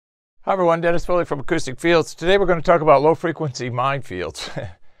Hi everyone, Dennis Foley from Acoustic Fields. Today we're going to talk about low-frequency minefields.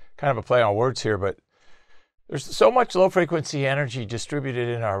 Kind of a play on words here, but there's so much low-frequency energy distributed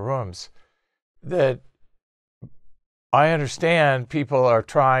in our rooms that I understand people are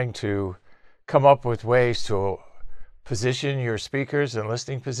trying to come up with ways to position your speakers in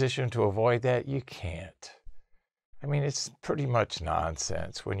listening position to avoid that. You can't. I mean, it's pretty much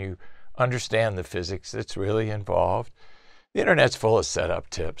nonsense when you understand the physics that's really involved. The internet's full of setup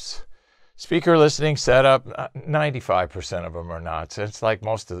tips. Speaker listening setup, 95% of them are nonsense, like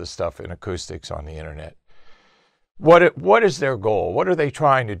most of the stuff in acoustics on the internet. What is their goal? What are they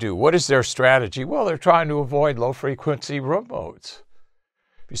trying to do? What is their strategy? Well, they're trying to avoid low-frequency room modes.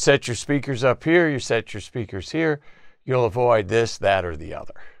 If you set your speakers up here, you set your speakers here, you'll avoid this, that, or the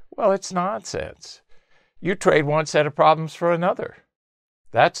other. Well, it's nonsense. You trade one set of problems for another.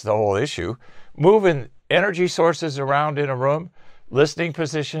 That's the whole issue. Moving energy sources around in a room, listening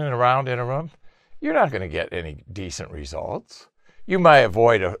position around in a room, you're not going to get any decent results. You might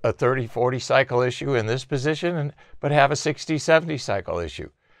avoid a 30-40 cycle issue in this position, but have a 60-70 cycle issue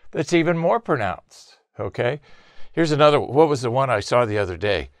that's even more pronounced, okay? Here's another, what was the one I saw the other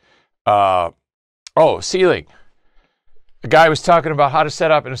day? Ceiling. The guy was talking about how to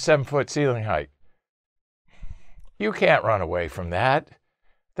set up in a 7-foot ceiling height. You can't run away from that.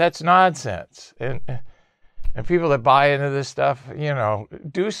 That's nonsense. And people that buy into this stuff,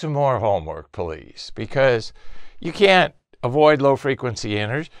 do some more homework, please, because you can't avoid low-frequency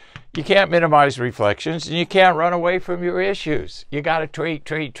energy, you can't minimize reflections, and you can't run away from your issues. You got to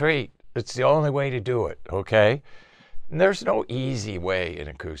treat. It's the only way to do it, okay? And there's no easy way in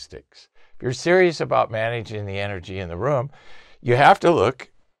acoustics. If you're serious about managing the energy in the room, you have to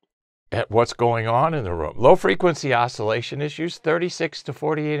look at what's going on in the room. Low-frequency oscillation issues, 36 to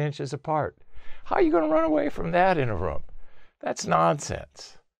 48 inches apart. How are you going to run away from that in a room? That's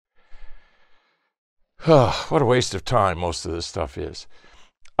nonsense. What a waste of time most of this stuff is.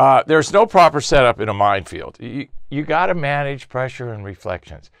 There's no proper setup in a minefield. You got to manage pressure and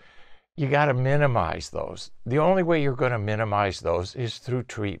reflections. You got to minimize those. The only way you're going to minimize those is through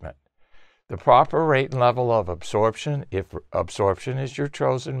treatment. The proper rate and level of absorption, if absorption is your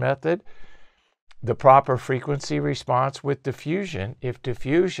chosen method. The proper frequency response with diffusion, if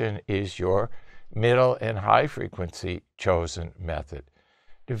diffusion is your middle and high frequency chosen method.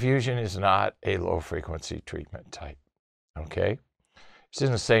 Diffusion is not a low frequency treatment type, okay? It's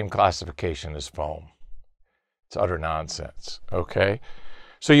in the same classification as foam. It's utter nonsense, okay?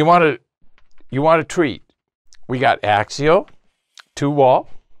 So you want to treat. We got axial, 2-wall,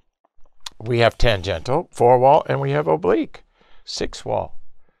 we have tangential, 4-wall, and we have oblique, 6-wall.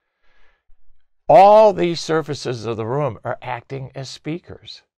 All these surfaces of the room are acting as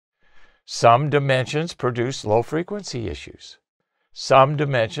speakers. Some dimensions produce low-frequency issues. Some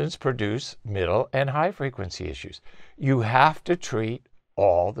dimensions produce middle and high-frequency issues. You have to treat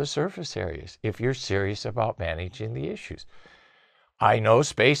all the surface areas if you're serious about managing the issues. I know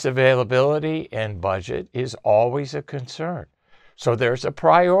space availability and budget is always a concern. So there's a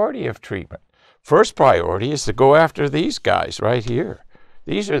priority of treatment. First priority is to go after these guys right here.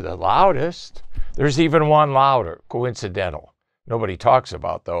 These are the loudest. There's even one louder, coincidental. Nobody talks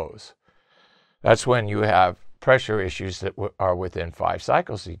about those. That's when you have pressure issues that are within 5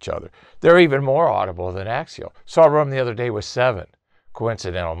 cycles of each other. They're even more audible than axial. Saw a room the other day with 7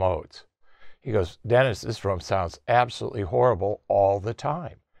 coincidental modes. He goes, Dennis, this room sounds absolutely horrible all the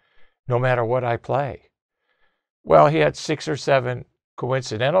time, no matter what I play. Well, he had 6 or 7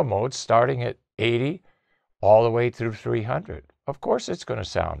 coincidental modes starting at 80 all the way through 300. Of course it's going to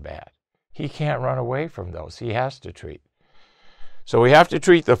sound bad. He can't run away from those. He has to treat. So we have to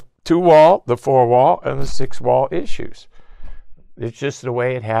treat the 2-wall, the 4-wall, and the 6-wall issues. It's just the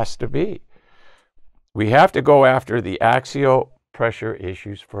way it has to be. We have to go after the axial pressure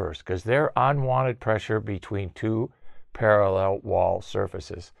issues first because they're unwanted pressure between 2 parallel wall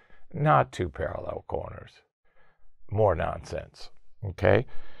surfaces, not 2 parallel corners. More nonsense, okay?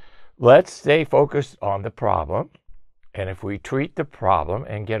 Let's stay focused on the problem, and if we treat the problem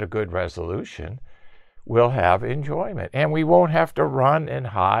and get a good resolution, we'll have enjoyment, and we won't have to run and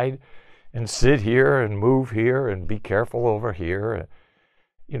hide and sit here and move here and be careful over here.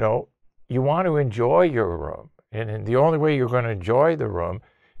 You want to enjoy your room, and the only way you're going to enjoy the room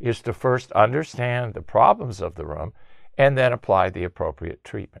is to first understand the problems of the room and then apply the appropriate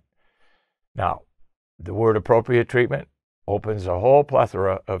treatment. Now, the word appropriate treatment opens a whole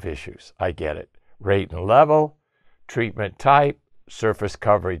plethora of issues. I get it. Rate and level, treatment type, surface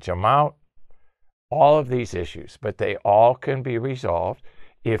coverage amount, all of these issues, but they all can be resolved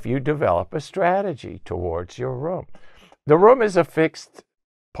if you develop a strategy towards your room. The room is a fixed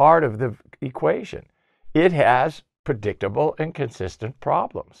part of the equation. It has predictable and consistent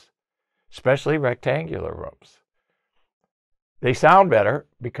problems, especially rectangular rooms. They sound better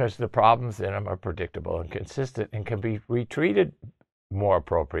because the problems in them are predictable and consistent and can be retreated more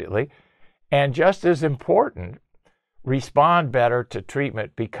appropriately. And just as important, respond better to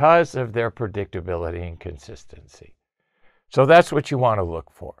treatment because of their predictability and consistency. So that's what you want to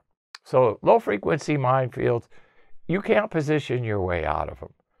look for. So low frequency minefields, you can't position your way out of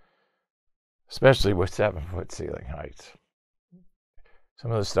them, especially with 7-foot ceiling heights.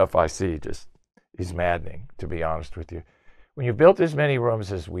 Some of the stuff I see just is maddening, to be honest with you. When you've built as many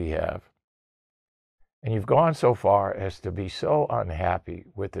rooms as we have, and you've gone so far as to be so unhappy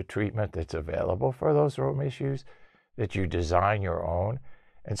with the treatment that's available for those room issues that you design your own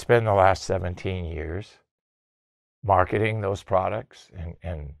and spend the last 17 years marketing those products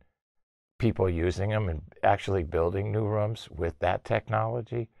and people using them and actually building new rooms with that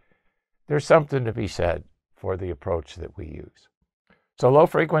technology, there's something to be said for the approach that we use. So low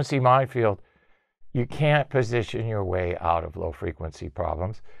frequency minefield, you can't position your way out of low frequency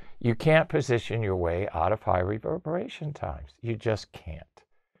problems. You can't position your way out of high reverberation times. You just can't.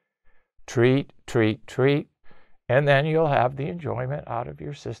 Treat, treat, treat, and then you'll have the enjoyment out of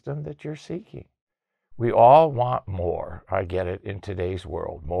your system that you're seeking. We all want more. I get it in today's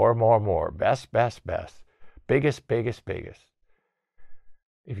world. More, more, more. Best, best, best. Biggest, biggest, biggest.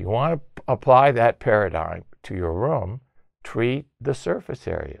 If you want to apply that paradigm to your room, treat the surface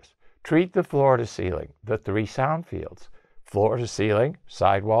areas. Treat the floor to ceiling, the 3 sound fields. Floor to ceiling,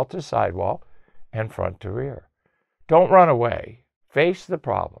 sidewall to sidewall, and front to rear. Don't run away. Face the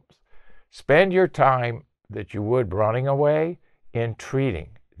problems. Spend your time that you would running away in treating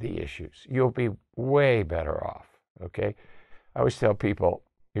the issues. You'll be way better off, okay? I always tell people,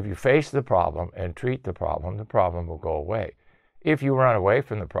 if you face the problem and treat the problem will go away. If you run away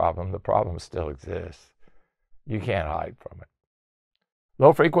from the problem still exists. You can't hide from it.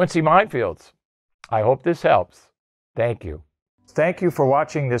 Low frequency minefields. I hope this helps. Thank you. Thank you for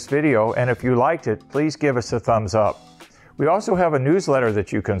watching this video, and if you liked it, please give us a thumbs up. We also have a newsletter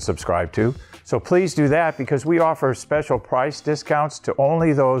that you can subscribe to, so please do that because we offer special price discounts to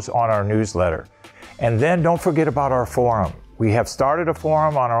only those on our newsletter. And then don't forget about our forum. We have started a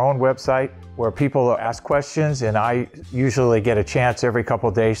forum on our own website where people ask questions, and I usually get a chance every couple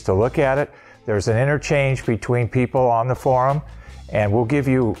of days to look at it. There's an interchange between people on the forum, and we'll give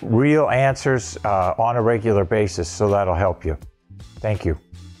you real answers on a regular basis, so that'll help you. Thank you.